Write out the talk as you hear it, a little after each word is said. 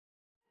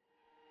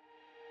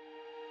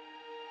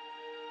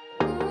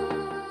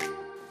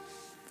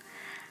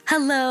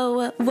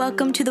Hello,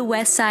 welcome to the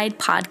West Side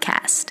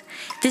Podcast.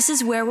 This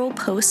is where we'll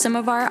post some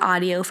of our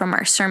audio from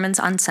our sermons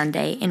on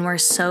Sunday, and we're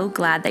so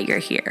glad that you're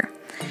here.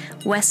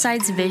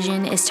 Westside's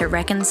vision is to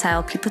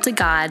reconcile people to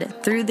God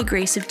through the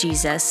grace of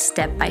Jesus,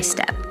 step by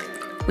step.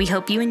 We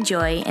hope you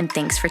enjoy, and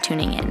thanks for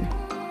tuning in.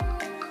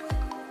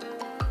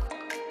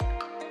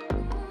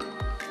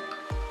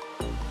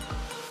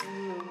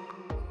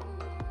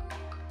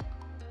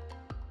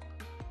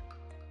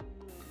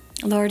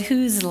 Lord,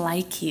 who's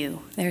like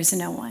you? There's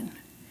no one.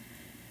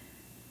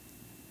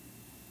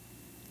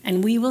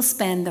 And we will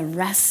spend the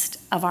rest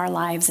of our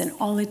lives and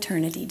all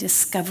eternity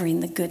discovering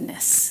the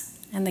goodness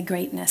and the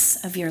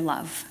greatness of your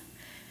love.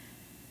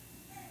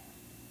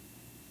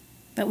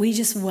 But we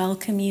just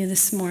welcome you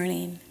this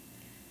morning.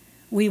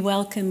 We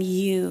welcome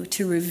you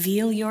to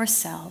reveal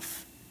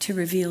yourself, to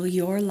reveal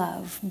your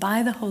love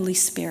by the Holy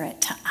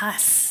Spirit to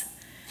us,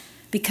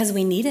 because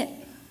we need it.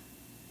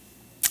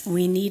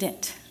 We need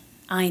it.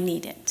 I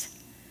need it.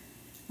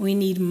 We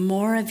need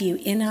more of you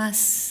in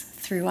us,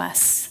 through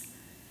us,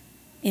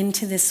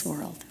 into this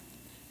world.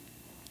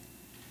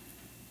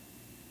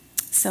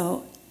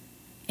 So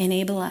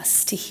enable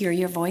us to hear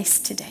your voice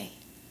today.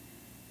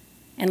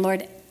 And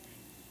Lord,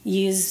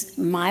 use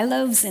my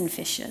loaves and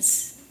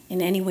fishes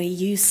in any way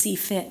you see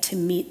fit to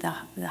meet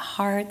the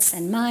hearts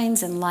and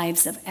minds and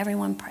lives of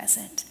everyone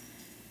present.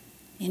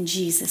 In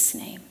Jesus'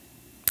 name,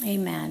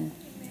 amen.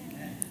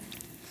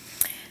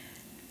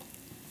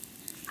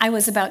 I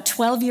was about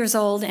 12 years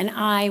old and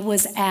I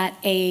was at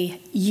a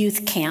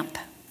youth camp.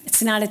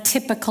 It's not a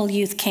typical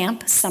youth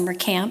camp, summer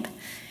camp,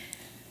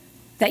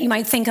 that you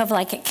might think of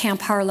like at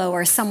Camp Harlow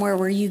or somewhere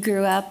where you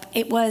grew up.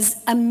 It was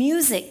a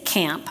music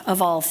camp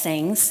of all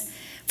things.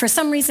 For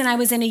some reason, I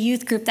was in a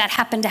youth group that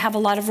happened to have a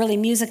lot of really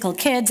musical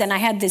kids, and I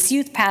had this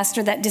youth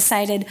pastor that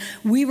decided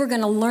we were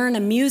going to learn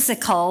a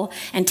musical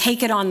and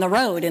take it on the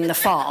road in the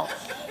fall.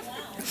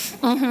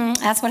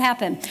 That's what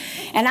happened.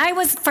 And I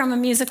was from a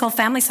musical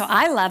family, so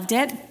I loved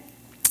it.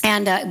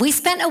 And we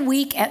spent a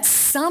week at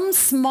some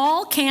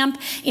small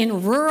camp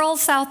in rural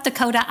South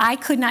Dakota. I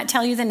could not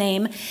tell you the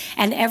name.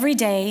 And every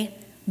day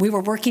we were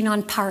working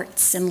on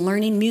parts and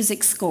learning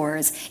music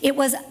scores. It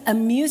was a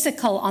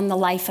musical on the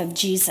life of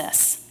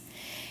Jesus.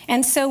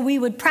 And so we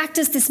would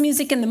practice this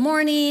music in the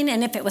morning,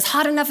 and if it was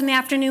hot enough in the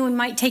afternoon, we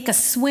might take a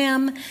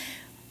swim.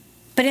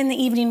 But in the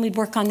evening, we'd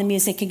work on the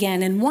music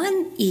again. And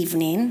one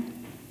evening,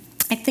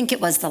 I think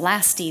it was the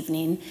last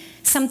evening,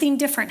 something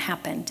different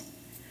happened.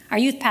 Our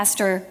youth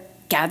pastor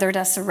gathered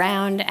us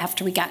around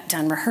after we got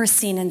done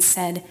rehearsing and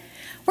said,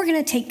 "We're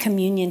going to take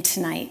communion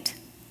tonight."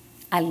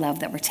 I love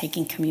that we're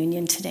taking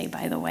communion today,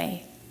 by the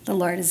way. The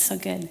Lord is so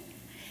good.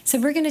 So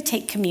we're going to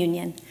take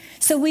communion.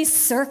 So we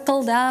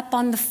circled up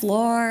on the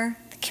floor.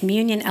 The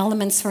communion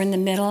elements were in the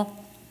middle.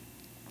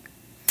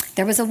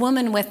 There was a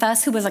woman with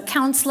us who was a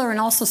counselor and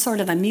also sort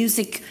of a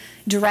music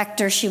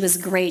director. She was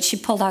great. She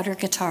pulled out her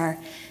guitar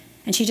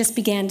and she just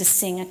began to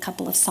sing a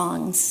couple of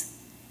songs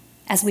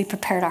as we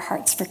prepared our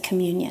hearts for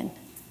communion.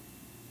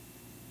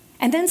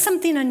 And then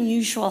something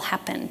unusual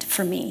happened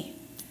for me.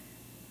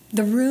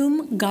 The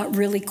room got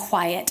really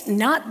quiet.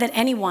 Not that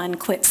anyone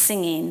quit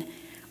singing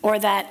or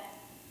that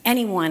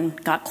anyone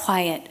got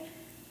quiet,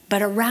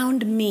 but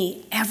around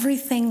me,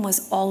 everything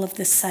was all of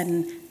a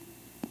sudden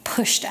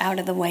pushed out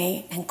of the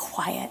way and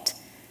quiet.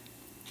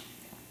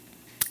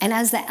 And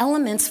as the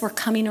elements were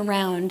coming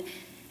around,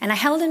 and I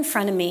held in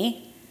front of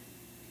me,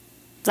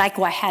 like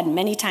I had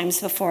many times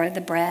before,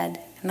 the bread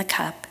and the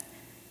cup,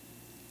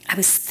 I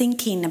was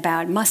thinking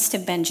about, must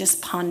have been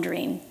just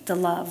pondering the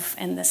love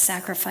and the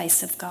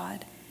sacrifice of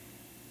God.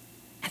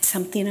 And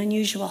something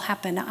unusual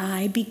happened.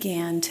 I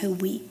began to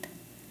weep.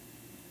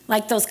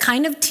 Like those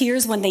kind of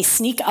tears when they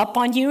sneak up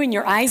on you and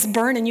your eyes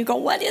burn and you go,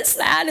 "What is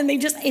that?" And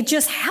it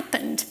just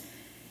happened.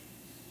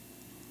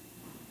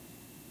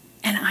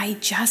 And I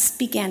just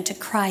began to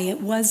cry.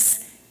 It was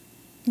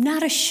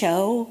not a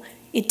show.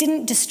 It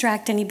didn't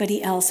distract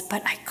anybody else,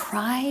 but I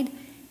cried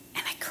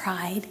and I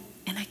cried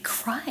and I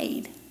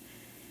cried.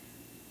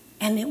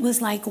 And it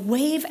was like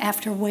wave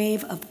after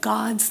wave of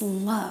God's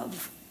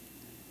love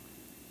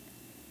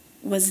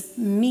was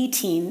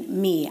meeting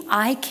me.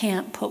 I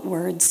can't put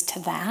words to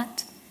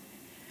that.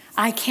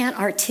 I can't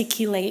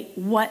articulate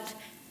what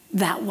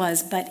that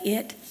was, but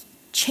it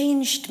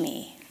changed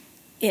me.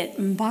 It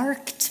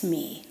marked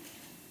me.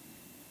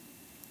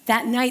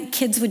 That night,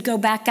 kids would go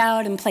back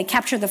out and play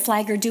capture the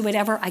flag or do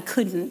whatever. I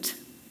couldn't.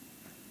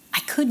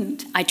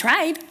 I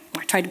tried.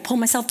 I tried to pull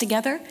myself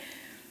together.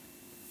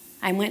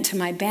 I went to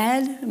my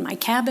bed in my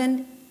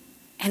cabin,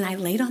 and I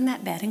laid on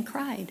that bed and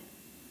cried,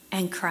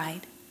 and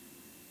cried,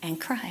 and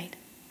cried.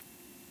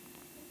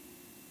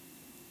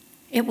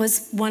 It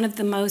was one of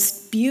the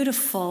most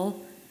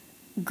beautiful,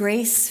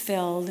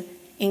 grace-filled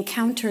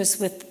encounters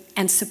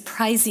and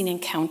surprising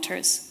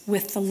encounters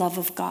with the love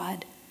of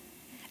God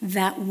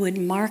that would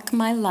mark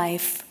my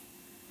life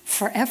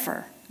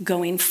forever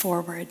going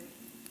forward.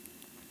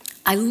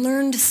 I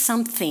learned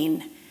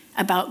something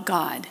about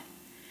God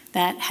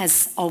that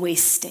has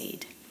always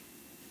stayed.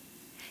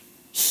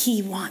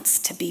 He wants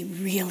to be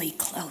really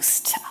close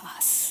to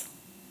us.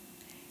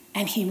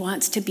 And he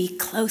wants to be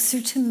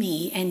closer to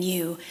me and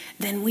you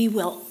than we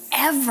will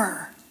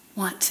ever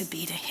want to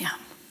be to him.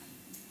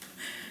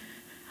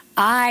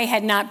 I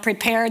had not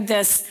prepared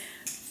this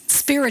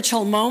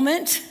spiritual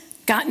moment,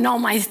 gotten all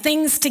my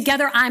things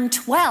together. I'm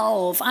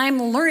 12.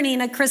 I'm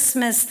learning a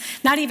Christmas,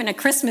 not even a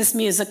Christmas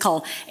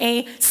musical,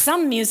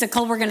 some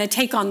musical we're going to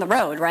take on the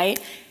road, right?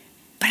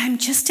 But I'm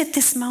just at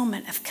this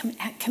moment of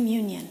at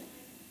communion,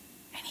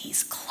 and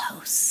he's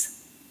close.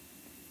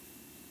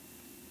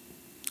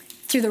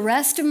 Through the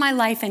rest of my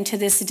life and to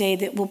this day,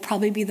 that will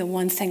probably be the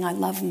one thing I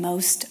love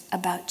most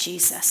about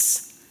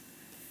Jesus.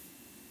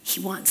 He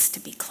wants to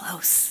be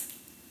close.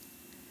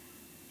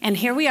 And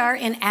here we are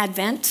in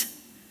Advent.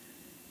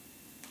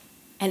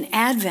 And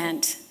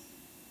Advent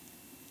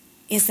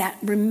is that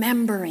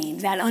remembering,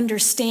 that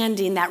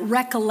understanding, that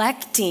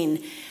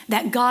recollecting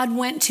that God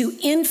went to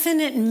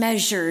infinite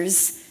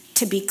measures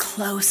to be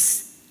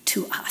close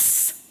to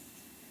us.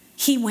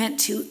 He went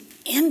to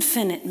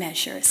infinite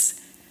measures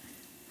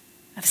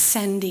of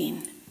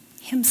sending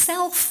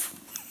himself,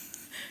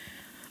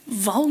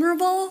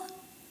 vulnerable,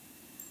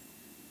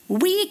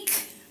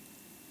 weak,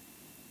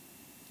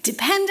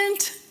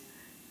 dependent,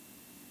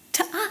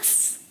 to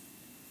us.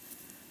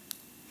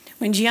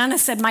 When Gianna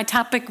said my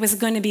topic was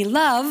going to be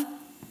love,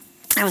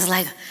 I was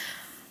like,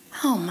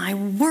 oh my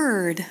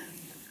word,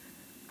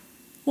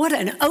 what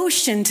an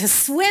ocean to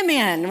swim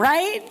in,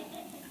 right?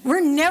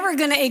 We're never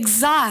going to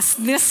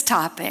exhaust this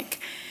topic.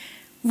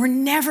 We're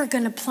never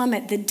going to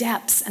plummet the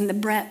depths and the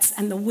breadths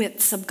and the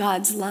widths of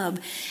God's love.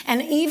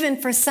 And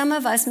even for some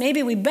of us,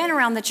 maybe we've been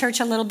around the church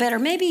a little bit, or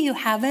maybe you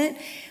haven't.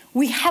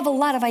 We have a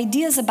lot of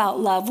ideas about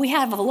love. We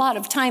have a lot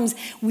of times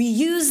we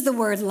use the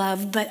word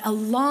love, but a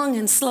long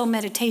and slow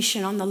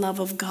meditation on the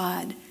love of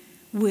God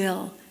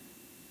will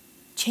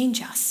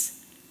change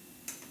us.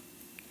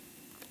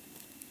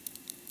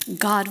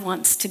 God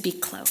wants to be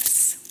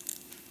close.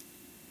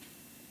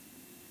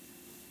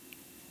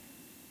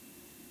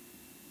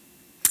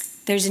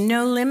 There's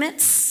no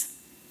limits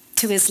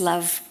to his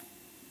love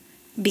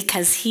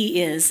because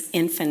he is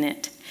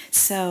infinite.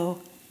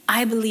 So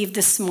I believe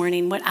this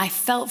morning what I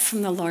felt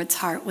from the Lord's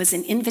heart was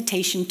an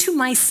invitation to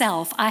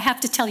myself. I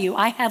have to tell you,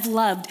 I have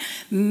loved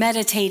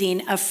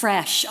meditating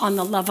afresh on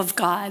the love of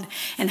God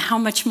and how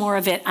much more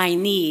of it I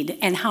need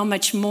and how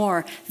much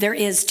more there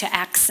is to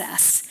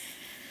access.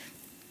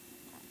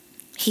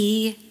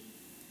 He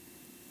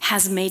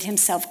has made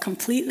himself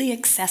completely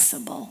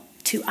accessible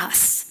to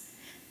us.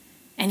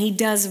 And he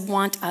does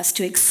want us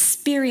to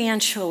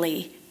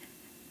experientially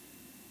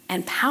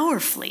and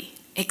powerfully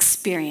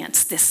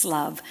experience this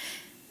love.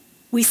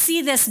 We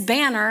see this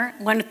banner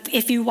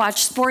if you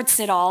watch sports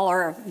at all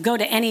or go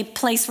to any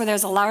place where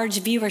there's a large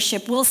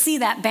viewership, we'll see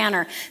that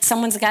banner.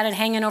 Someone's got it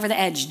hanging over the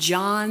edge,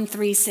 John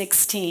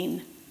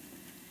 3:16.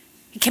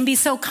 It can be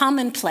so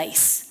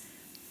commonplace.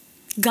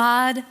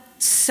 God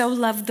so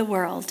loved the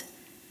world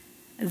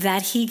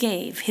that he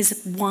gave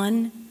his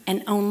one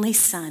and only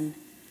Son,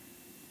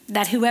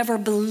 that whoever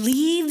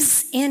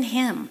believes in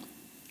him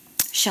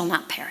shall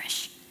not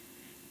perish,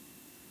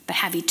 but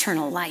have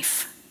eternal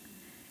life.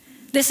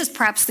 This is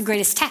perhaps the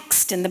greatest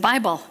text in the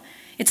Bible.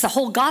 It's the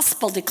whole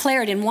gospel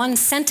declared in one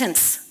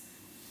sentence.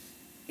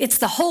 It's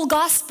the whole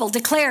gospel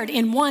declared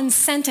in one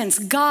sentence.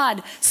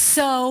 God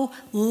so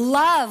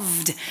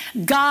loved.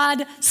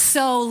 God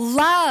so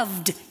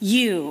loved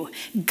you.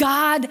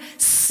 God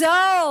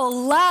so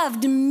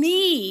loved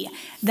me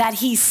that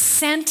he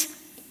sent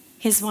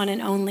his one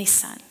and only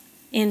Son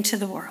into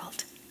the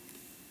world,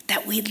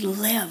 that we'd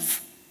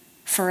live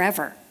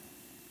forever,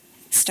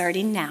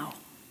 starting now,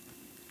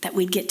 that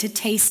we'd get to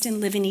taste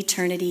and live in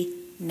eternity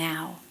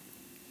now.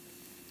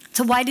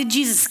 So why did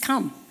Jesus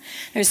come?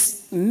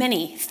 There's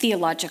many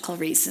theological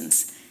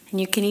reasons, and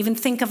you can even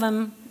think of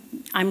them,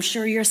 I'm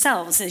sure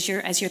yourselves, as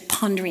you're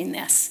pondering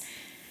this.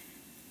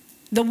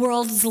 The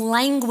world's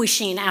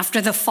languishing after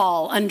the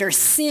fall under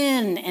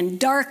sin and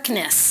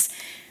darkness.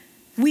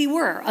 We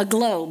were a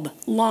globe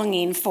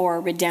longing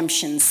for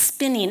redemption,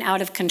 spinning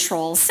out of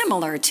control,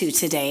 similar to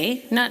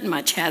today. Not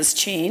much has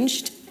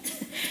changed.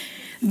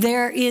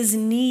 There is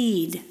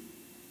need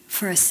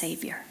for a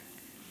Savior.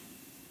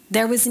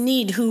 There was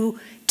need to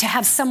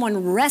have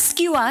someone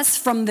rescue us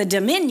from the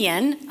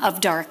dominion of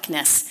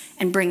darkness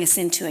and bring us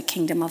into a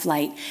kingdom of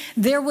light.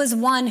 There was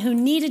one who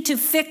needed to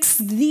fix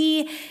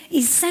the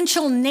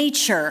essential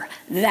nature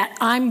that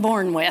I'm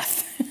born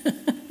with.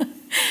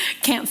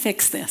 Can't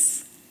fix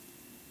this.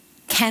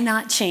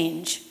 Cannot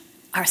change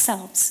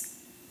ourselves.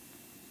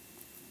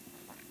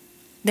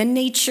 The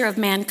nature of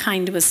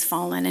mankind was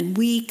fallen, and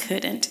we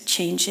couldn't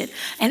change it.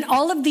 And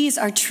all of these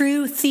are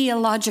true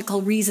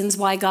theological reasons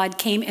why God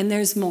came, and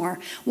there's more.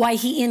 Why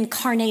he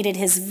incarnated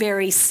his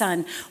very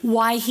Son.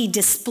 Why he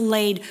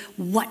displayed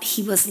what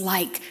he was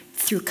like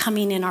through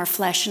coming in our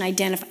flesh and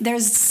identifying.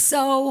 There's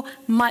so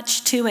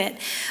much to it.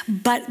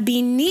 But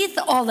beneath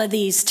all of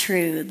these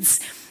truths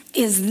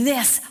is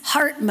this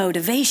heart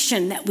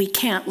motivation that we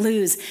can't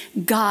lose.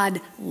 God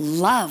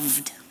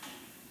loved.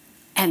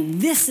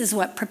 And this is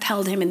what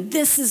propelled him, and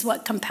this is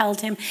what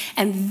compelled him,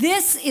 and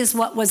this is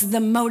what was the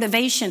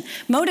motivation.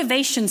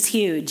 Motivation's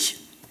huge.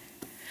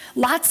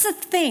 Lots of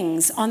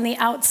things on the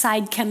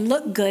outside can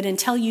look good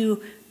until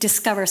you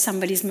discover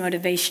somebody's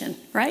motivation,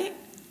 right?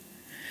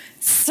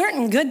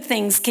 Certain good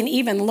things can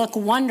even look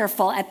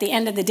wonderful at the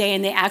end of the day,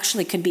 and they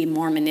actually could be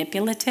more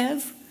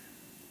manipulative.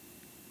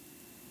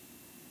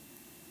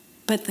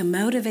 But the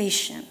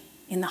motivation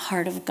in the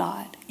heart of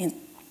God in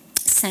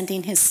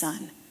sending his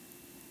son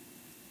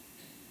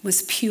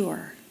was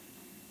pure,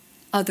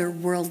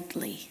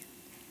 otherworldly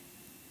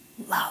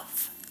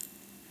love.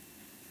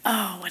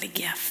 Oh, what a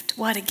gift,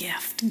 what a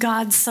gift.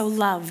 God so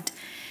loved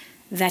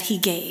that he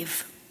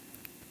gave.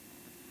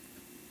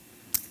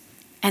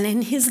 And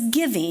in his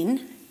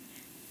giving,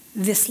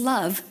 this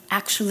love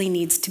actually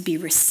needs to be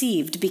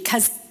received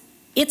because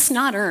it's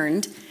not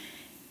earned.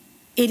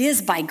 It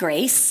is by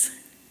grace,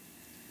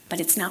 but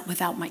it's not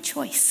without my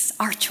choice,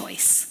 our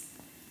choice.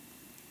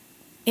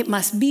 It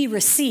must be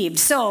received.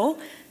 So,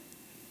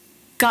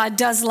 God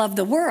does love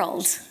the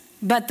world,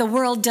 but the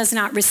world does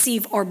not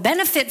receive or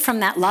benefit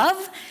from that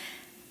love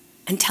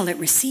until it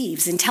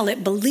receives, until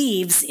it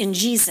believes in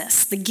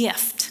Jesus, the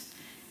gift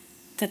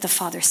that the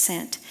Father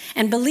sent.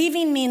 And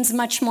believing means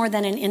much more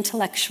than an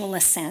intellectual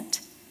assent.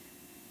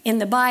 In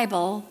the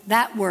Bible,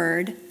 that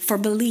word for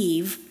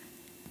believe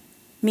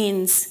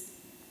means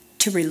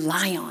to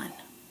rely on,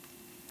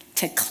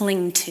 to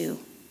cling to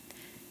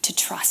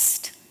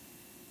trust.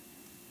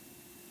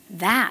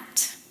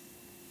 That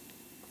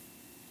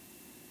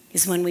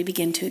is when we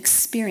begin to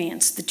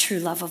experience the true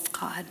love of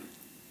God.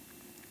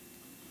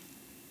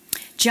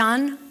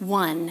 John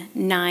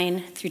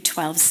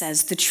 1:9-12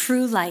 says, "The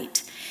true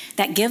light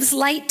that gives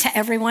light to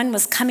everyone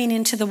was coming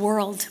into the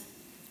world.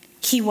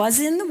 He was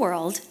in the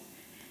world,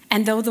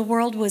 and though the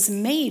world was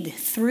made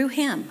through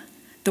him,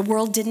 the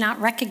world did not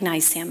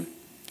recognize him.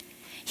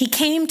 He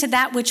came to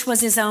that which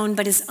was his own,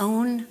 but his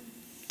own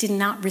did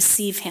not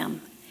receive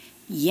him.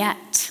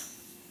 Yet,"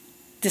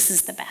 this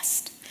is the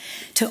best,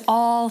 "to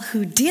all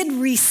who did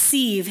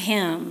receive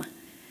him,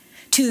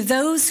 to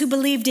those who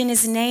believed in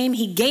his name,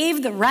 he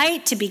gave the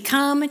right to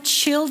become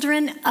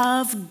children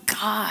of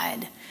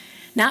God."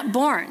 Not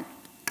born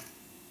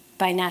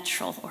by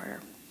natural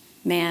or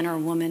man or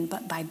woman,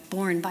 but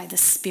born by the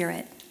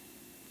Spirit.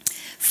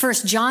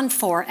 1 John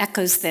 4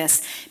 echoes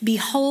this.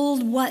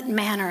 "Behold what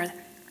manner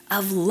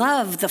of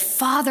love the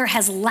Father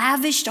has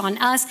lavished on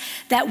us,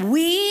 that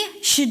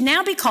we should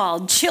now be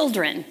called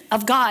children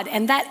of God."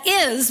 And that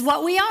is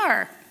what we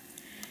are.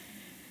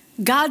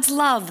 God's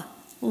love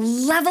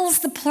levels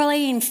the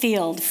playing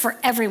field for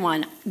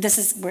everyone.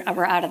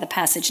 We're out of the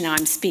passage now,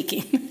 I'm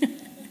speaking.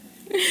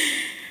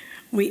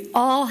 We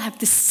all have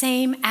the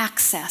same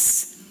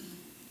access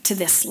to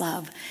this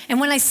love. And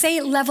when I say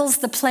it levels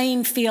the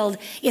playing field,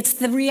 it's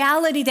the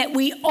reality that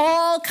we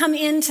all come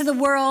into the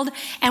world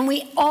and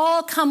we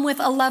all come with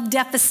a love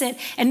deficit.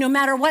 And no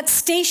matter what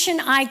station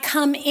I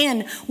come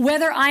in,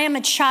 whether I am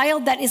a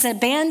child that is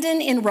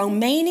abandoned in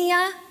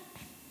Romania,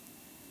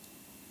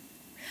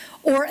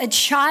 or a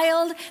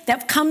child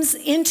that comes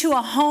into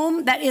a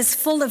home that is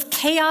full of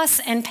chaos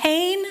and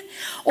pain,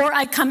 or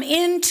I come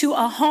into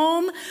a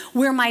home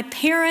where my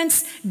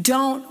parents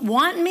don't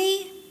want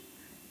me,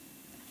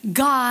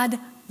 God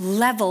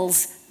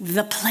levels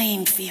the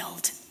playing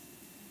field.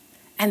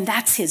 And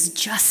that's his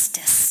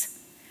justice.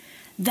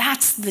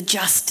 That's the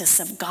justice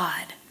of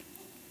God.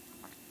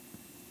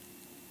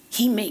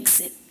 He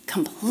makes it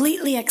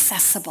completely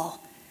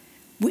accessible.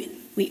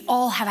 We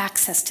all have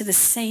access to the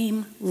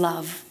same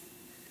love.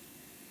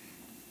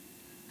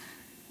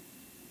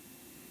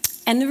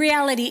 And the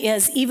reality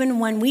is, even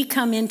when we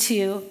come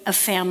into a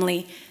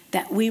family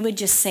that we would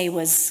just say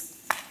was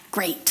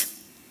great,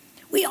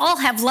 we all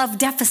have love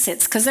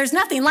deficits because there's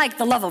nothing like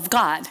the love of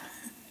God.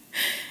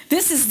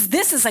 This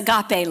is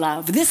agape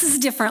love. This is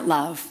different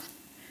love.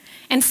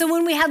 And so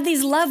when we have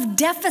these love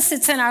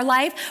deficits in our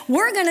life,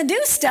 we're going to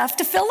do stuff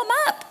to fill them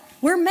up.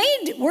 We're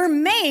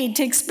made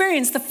to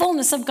experience the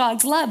fullness of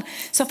God's love.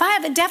 So if I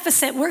have a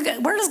deficit, we're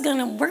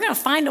gonna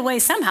find a way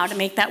somehow to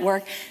make that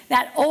work.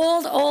 That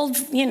old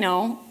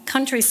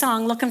country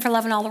song, "Looking for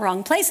love in all the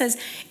wrong places,"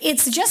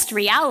 it's just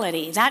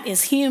reality. That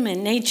is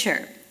human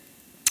nature.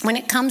 When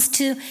it comes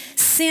to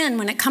sin,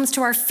 when it comes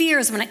to our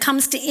fears, when it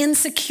comes to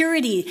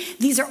insecurity,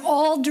 these are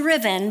all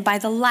driven by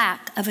the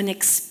lack of an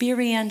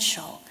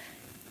experiential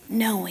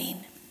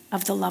knowing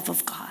of the love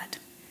of God.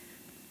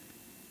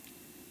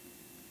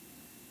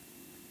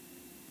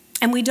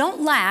 And we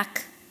don't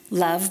lack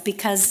love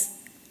because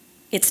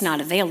it's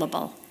not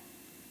available.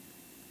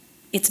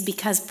 It's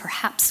because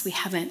perhaps we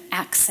haven't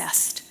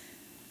accessed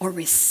or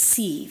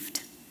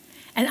received.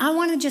 And I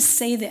want to just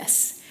say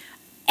this.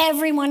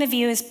 Every one of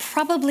you is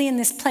probably in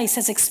this place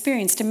has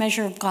experienced a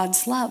measure of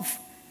God's love.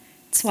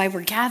 That's why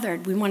we're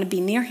gathered. We want to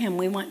be near him.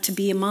 We want to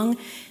be among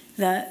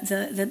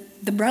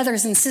the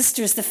brothers and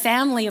sisters, the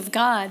family of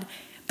God.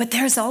 But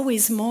there's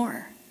always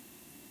more.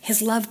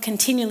 His love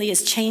continually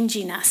is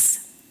changing us.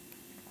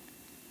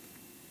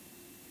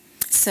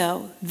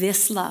 So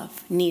this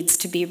love needs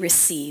to be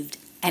received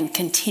and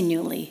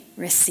continually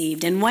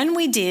received. And when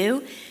we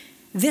do,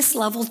 this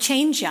love will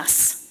change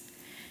us.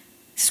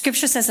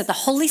 Scripture says that the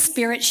Holy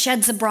Spirit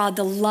sheds abroad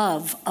the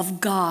love of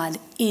God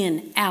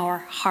in our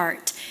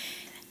heart.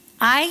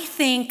 I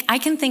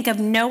can think of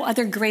no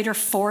other greater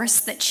force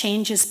that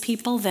changes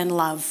people than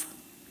love.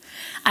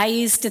 I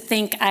used to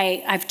think,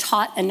 I've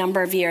taught a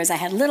number of years. I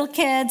had little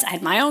kids, I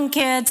had my own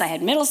kids, I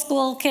had middle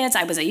school kids,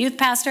 I was a youth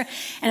pastor,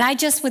 and I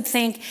just would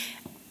think,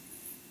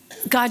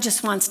 God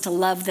just wants to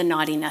love the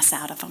naughtiness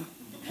out of them.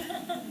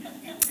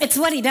 It's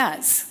what he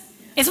does.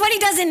 It's what he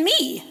does in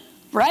me,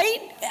 right?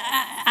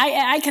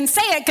 I can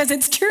say it because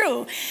it's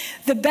true.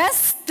 The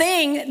best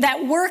thing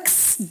that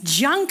works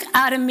junk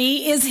out of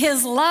me is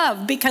his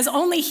love, because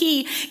only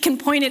he can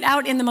point it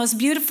out in the most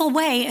beautiful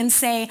way and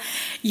say,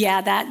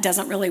 yeah, that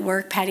doesn't really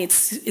work, Patti.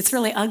 It's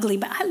really ugly,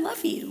 but I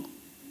love you.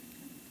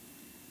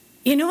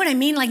 You know what I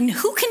mean? Like,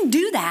 who can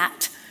do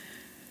that?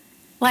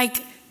 Like,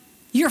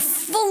 you're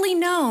fully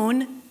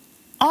known,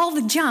 all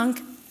the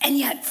junk, and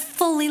yet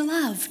fully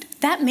loved.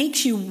 That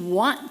makes you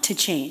want to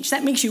change.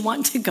 That makes you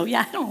want to go,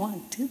 yeah, I don't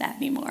want to do that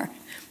anymore.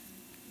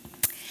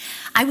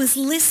 I was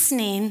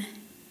listening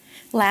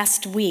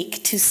last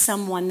week to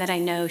someone that I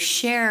know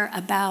share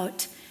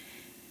about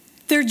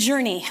their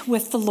journey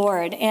with the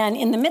Lord. And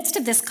in the midst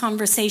of this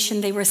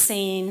conversation, they were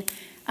saying,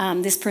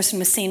 this person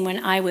was saying,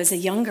 when I was a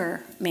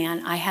younger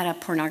man, I had a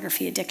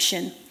pornography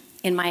addiction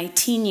in my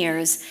teen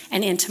years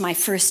and into my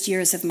first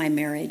years of my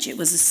marriage. It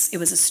was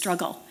a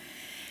struggle.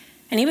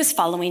 And he was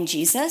following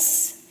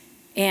Jesus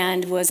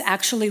and was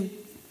actually,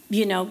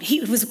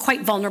 he was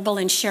quite vulnerable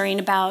in sharing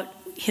about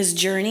his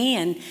journey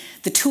and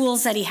the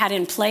tools that he had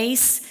in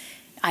place.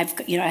 I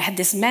had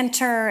this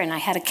mentor and I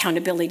had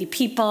accountability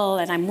people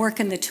and I'm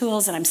working the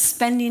tools and I'm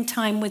spending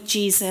time with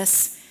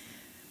Jesus.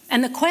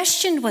 And the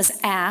question was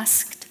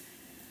asked,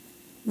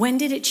 when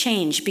did it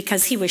change?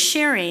 Because he was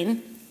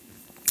sharing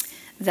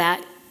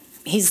that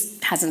he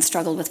hasn't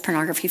struggled with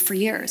pornography for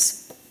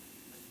years.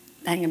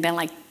 I think it's been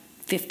like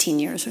 15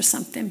 years or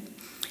something.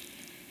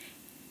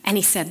 And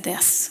he said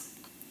this: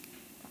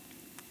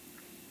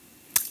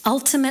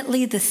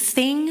 ultimately, the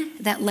thing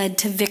that led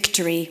to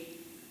victory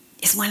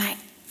is when I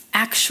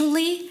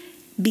actually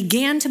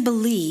began to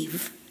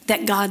believe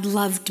that God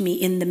loved me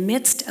in the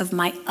midst of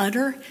my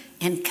utter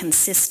and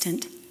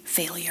consistent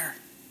failure.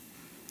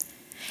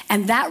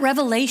 And that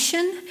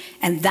revelation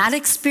and that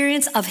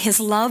experience of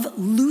his love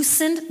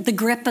loosened the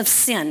grip of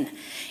sin.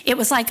 It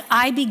was like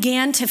I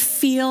began to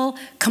feel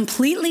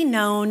completely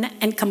known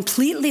and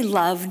completely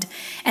loved,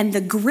 and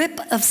the grip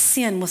of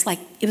sin was like,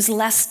 it was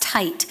less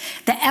tight.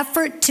 The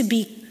effort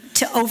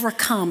to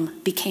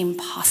overcome became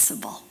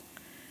possible.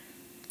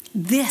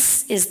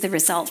 This is the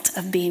result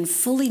of being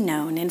fully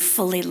known and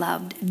fully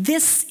loved.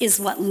 This is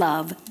what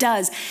love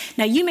does.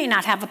 Now, you may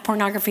not have a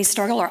pornography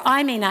struggle, or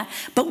I may not,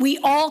 but we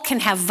all can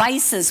have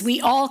vices. We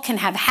all can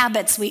have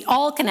habits. We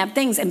all can have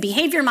things, and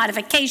behavior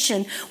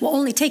modification will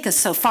only take us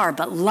so far,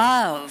 but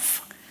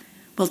love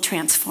will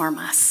transform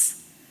us.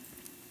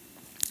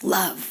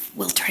 Love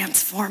will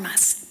transform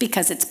us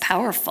because it's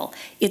powerful.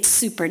 It's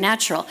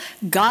supernatural.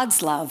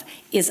 God's love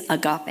is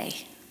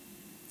agape.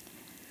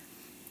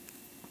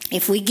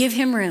 If we give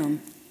him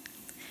room,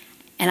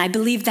 and I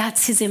believe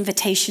that's his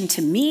invitation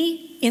to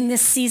me in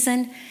this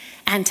season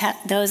and to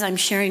those I'm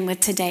sharing with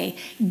today,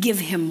 give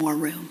him more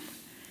room.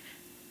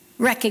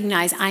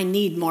 Recognize I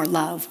need more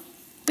love.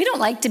 We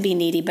don't like to be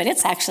needy, but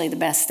it's actually the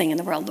best thing in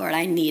the world, Lord.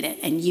 I need it,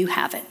 and you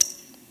have it.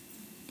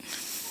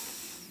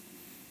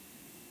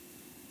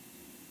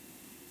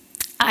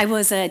 I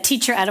was a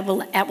teacher at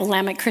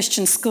Willamette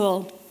Christian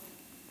School,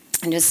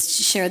 and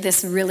just share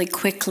this really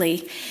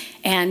quickly.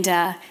 And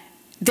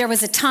there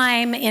was a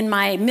time in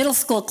my middle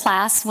school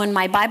class when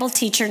my Bible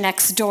teacher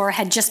next door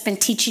had just been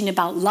teaching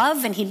about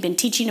love, and he'd been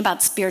teaching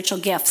about spiritual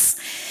gifts.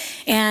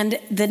 And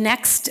the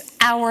next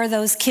hour,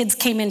 those kids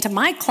came into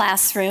my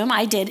classroom.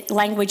 I did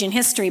language and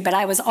history, but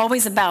I was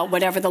always about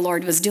whatever the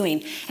Lord was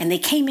doing. And they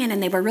came in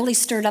and they were really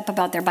stirred up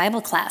about their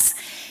Bible class.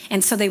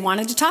 And so they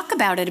wanted to talk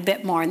about it a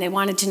bit more, and they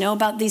wanted to know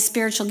about these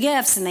spiritual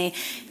gifts, and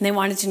they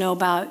wanted to know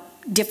about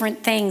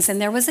different things. And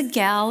there was a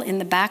gal in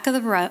the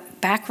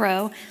back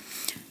row,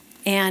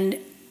 and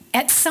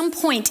at some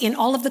point in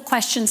all of the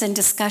questions and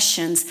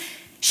discussions,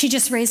 she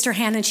just raised her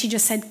hand and she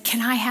just said,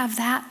 "Can I have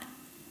that?"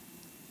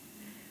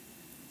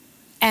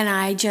 And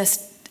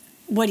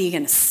what are you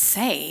going to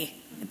say?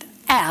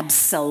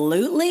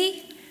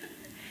 Absolutely.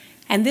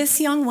 And this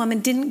young woman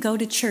didn't go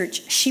to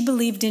church. She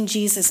believed in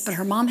Jesus, but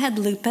her mom had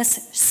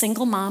lupus,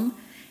 single mom,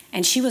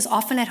 and she was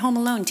often at home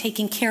alone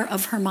taking care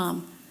of her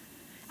mom.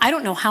 I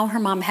don't know how her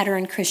mom had her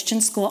in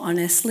Christian school,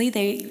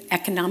 honestly.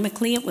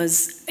 Economically,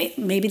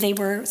 maybe they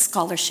were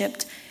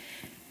scholarshiped.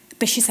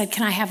 But she said,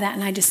 "Can I have that?"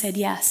 And I just said,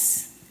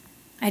 yes.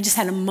 I just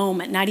had a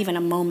moment, not even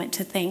a moment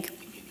to think.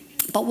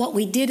 But what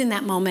we did in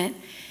that moment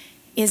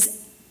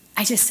is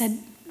I just said,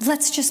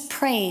 let's just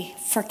pray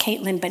for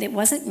Caitlin. But it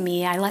wasn't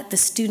me. I let the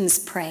students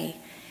pray.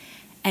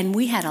 And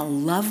we had a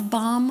love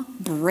bomb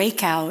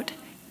break out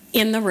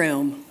in the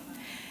room.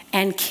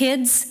 And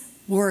kids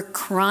were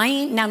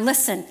crying. Now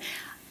listen,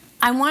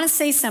 I want to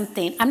say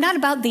something. I'm not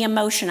about the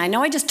emotion. I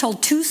know I just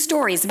told 2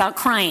 stories about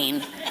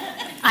crying.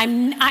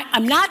 I'm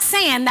not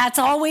saying that's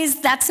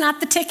not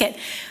the ticket.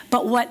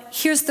 But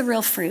here's the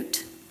real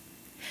fruit.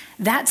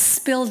 That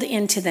spilled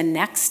into the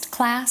next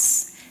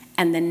class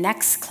and the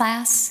next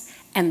class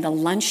and the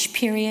lunch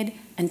period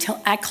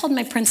until I called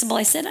my principal.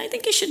 I said, I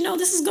think you should know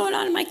this is going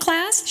on in my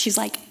class. She's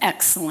like,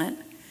 excellent.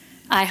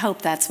 I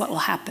hope that's what will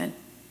happen.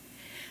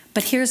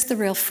 But here's the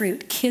real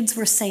fruit. Kids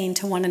were saying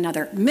to one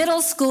another,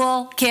 middle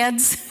school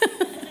kids,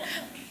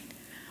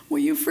 will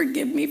you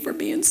forgive me for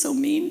being so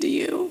mean to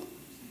you?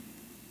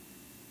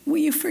 Will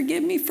you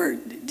forgive me for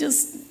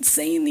just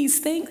saying these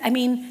things? I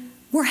mean,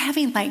 we're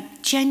having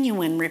like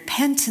genuine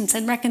repentance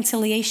and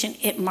reconciliation.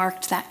 It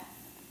marked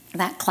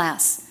that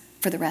class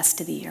for the rest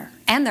of the year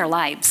and their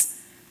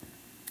lives.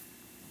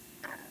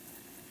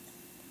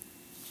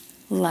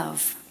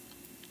 Love.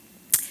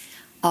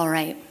 All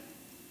right.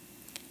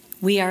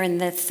 We are in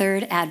the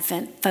 3rd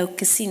Advent,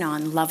 focusing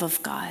on love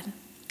of God.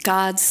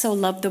 God so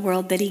loved the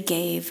world that he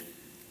gave.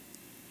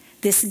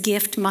 This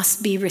gift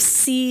must be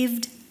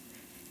received.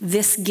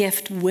 This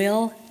gift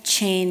will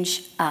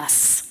change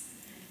us.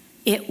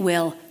 It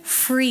will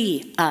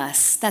free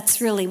us.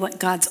 That's really what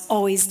God's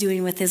always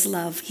doing with his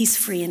love. He's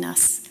freeing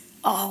us,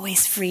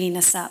 always freeing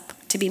us up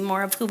to be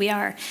more of who we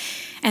are.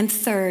 And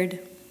 3rd,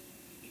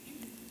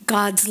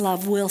 God's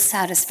love will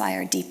satisfy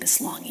our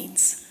deepest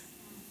longings.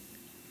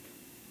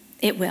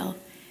 It will.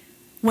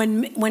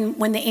 When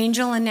the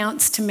angel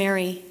announced to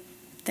Mary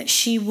that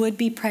she would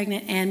be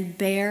pregnant and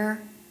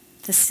bear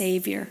the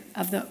Savior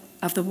of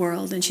the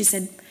world, and she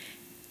said,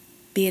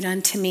 be it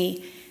unto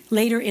me.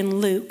 Later in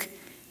Luke,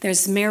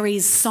 there's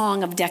Mary's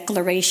song of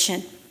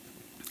declaration.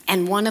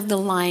 And one of the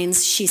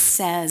lines she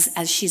says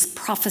as she's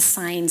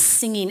prophesying,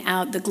 singing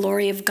out the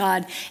glory of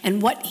God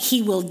and what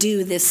he will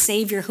do, this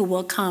Savior who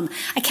will come.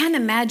 I can't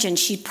imagine.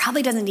 She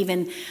probably doesn't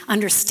even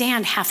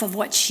understand half of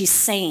what she's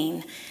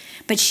saying.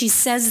 But she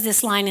says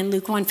this line in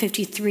Luke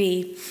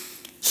 1:53,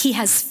 he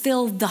has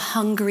filled the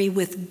hungry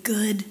with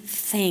good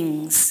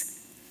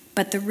things,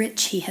 but the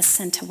rich he has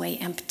sent away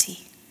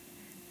empty.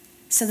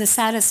 So the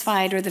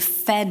satisfied or the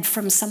fed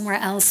from somewhere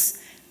else,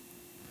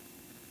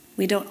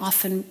 we don't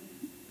often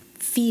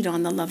feed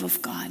on the love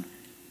of God.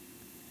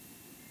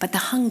 But the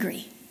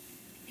hungry.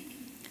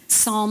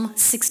 Psalm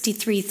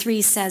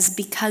 63:3 says,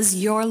 because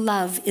your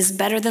love is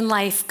better than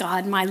life,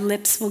 God, my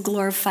lips will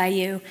glorify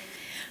you.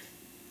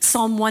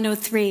 Psalm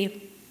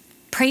 103,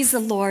 praise the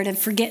Lord and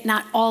forget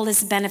not all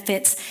his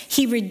benefits.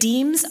 He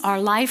redeems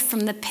our life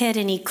from the pit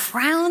and he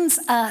crowns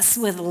us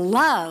with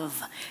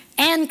love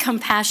and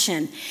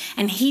compassion.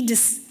 And he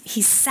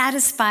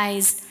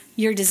satisfies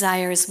your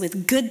desires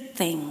with good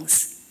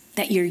things,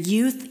 that your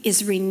youth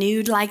is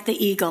renewed like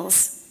the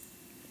eagles.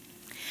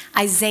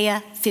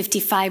 Isaiah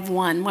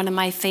 55:1, one of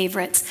my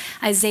favorites.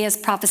 Isaiah's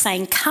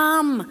prophesying,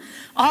 come,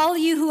 all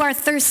you who are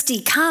thirsty,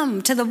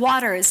 come to the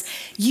waters.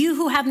 You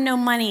who have no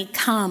money,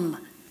 come,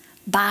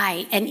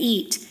 buy and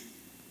eat.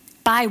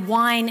 Buy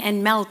wine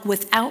and milk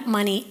without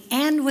money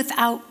and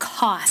without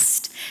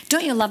cost.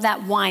 Don't you love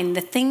that wine? The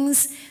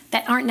things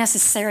that aren't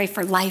necessary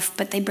for life,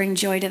 but they bring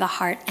joy to the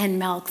heart, and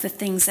milk, the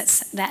things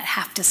that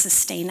have to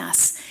sustain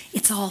us.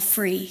 It's all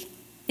free.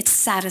 It's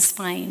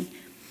satisfying.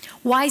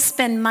 Why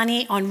spend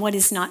money on what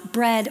is not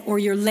bread, or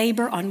your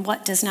labor on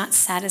what does not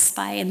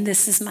satisfy? And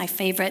this is my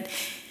favorite.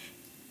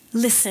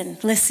 Listen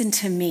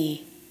to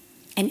me,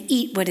 and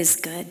eat what is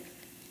good,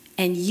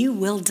 and you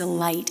will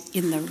delight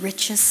in the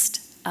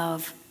richest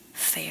of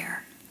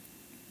fare.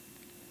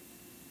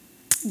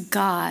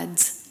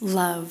 God's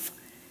love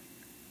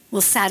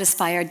will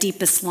satisfy our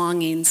deepest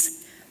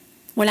longings.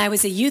 When I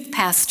was a youth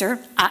pastor,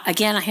 I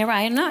got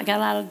a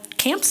lot of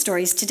camp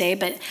stories today,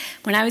 but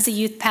when I was a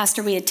youth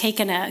pastor, we had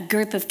taken a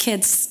group of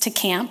kids to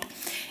camp,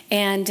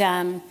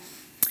 and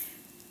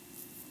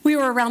we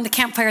were around the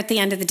campfire at the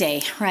end of the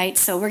day, right?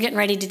 So we're getting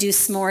ready to do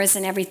s'mores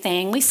and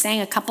everything. We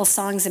sang a couple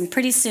songs, and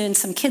pretty soon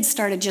some kids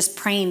started just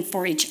praying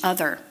for each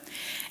other.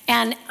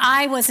 And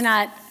I was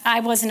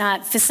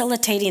not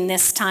facilitating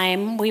this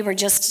time. We were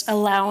just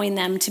allowing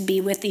them to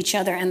be with each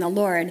other and the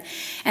Lord.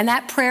 And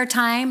that prayer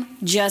time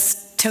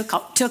just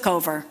took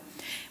over.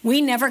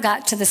 We never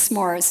got to the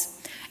s'mores.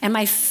 And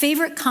my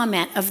favorite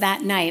comment of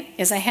that night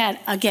is I had,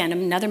 again,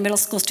 another middle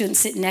school student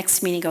sitting next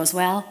to me, and he goes,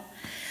 well,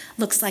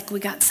 looks like we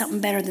got something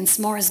better than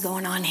s'mores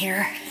going on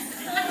here.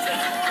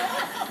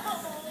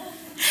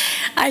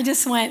 I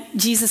just went,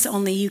 Jesus,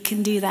 only you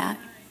can do that.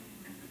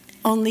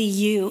 Only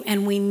you,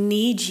 and we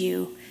need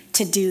you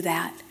to do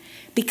that.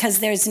 Because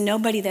there's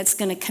nobody that's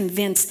going to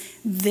convince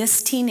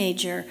this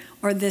teenager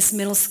or this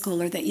middle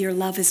schooler that your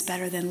love is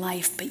better than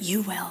life, but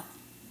you will.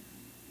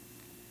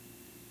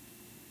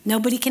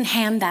 Nobody can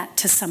hand that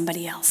to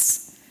somebody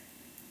else.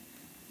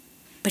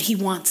 But he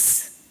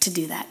wants to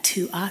do that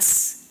to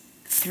us,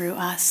 through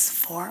us,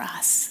 for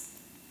us.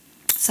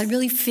 So I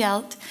really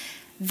felt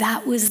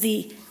that was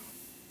the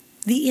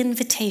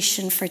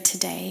invitation for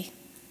today.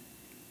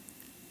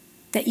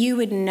 That you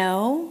would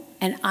know,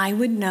 and I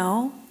would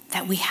know,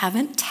 that we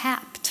haven't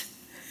tapped.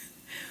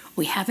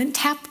 We haven't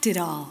tapped it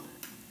all.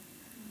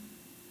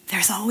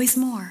 there's always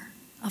more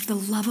of the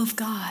love of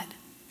God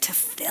to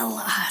fill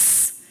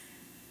us,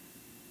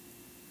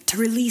 to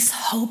release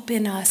hope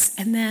in us,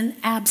 and then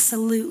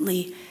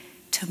absolutely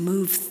to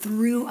move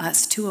through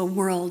us to a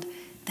world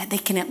that they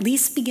can at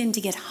least begin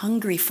to get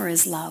hungry for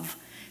his love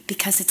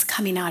because it's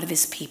coming out of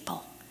his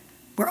people.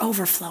 We're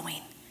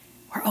overflowing.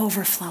 We're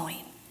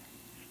overflowing.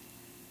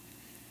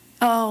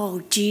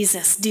 Oh,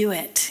 Jesus, do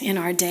it in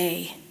our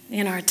day,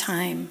 in our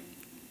time.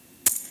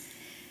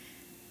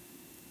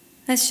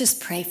 Let's just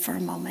pray for a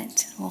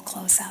moment. We'll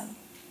close out.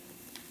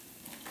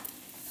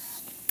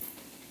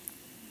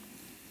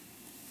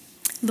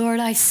 Lord,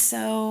 I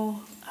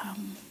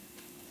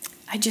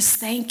just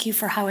thank you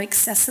for how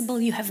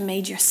accessible you have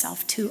made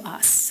yourself to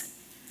us.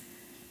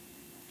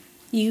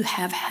 You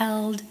have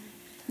held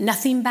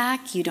nothing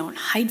back. You don't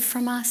hide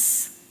from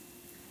us.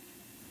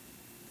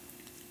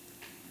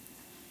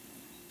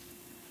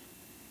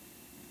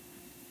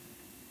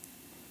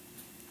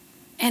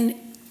 And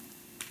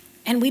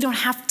we don't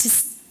have to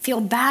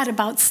feel bad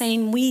about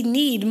saying we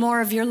need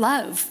more of your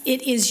love.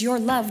 It is your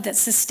love that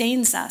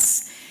sustains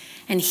us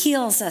and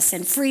heals us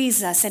and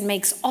frees us and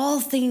makes all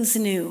things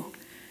new.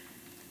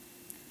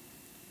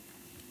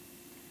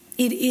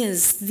 It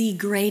is the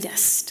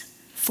greatest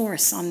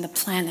force on the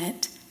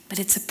planet, but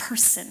it's a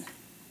person.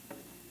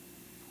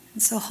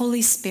 And so,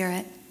 Holy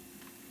Spirit,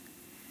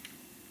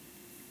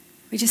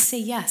 we just say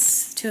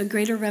yes to a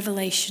greater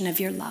revelation of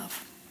your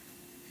love.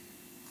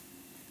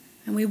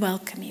 And we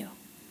welcome you.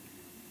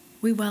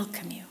 We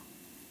welcome you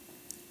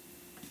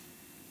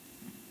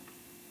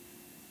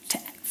to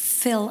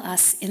fill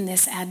us in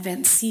this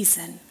Advent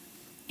season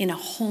in a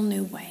whole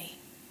new way.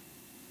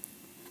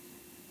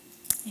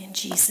 In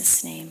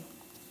Jesus' name,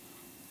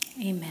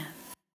 amen.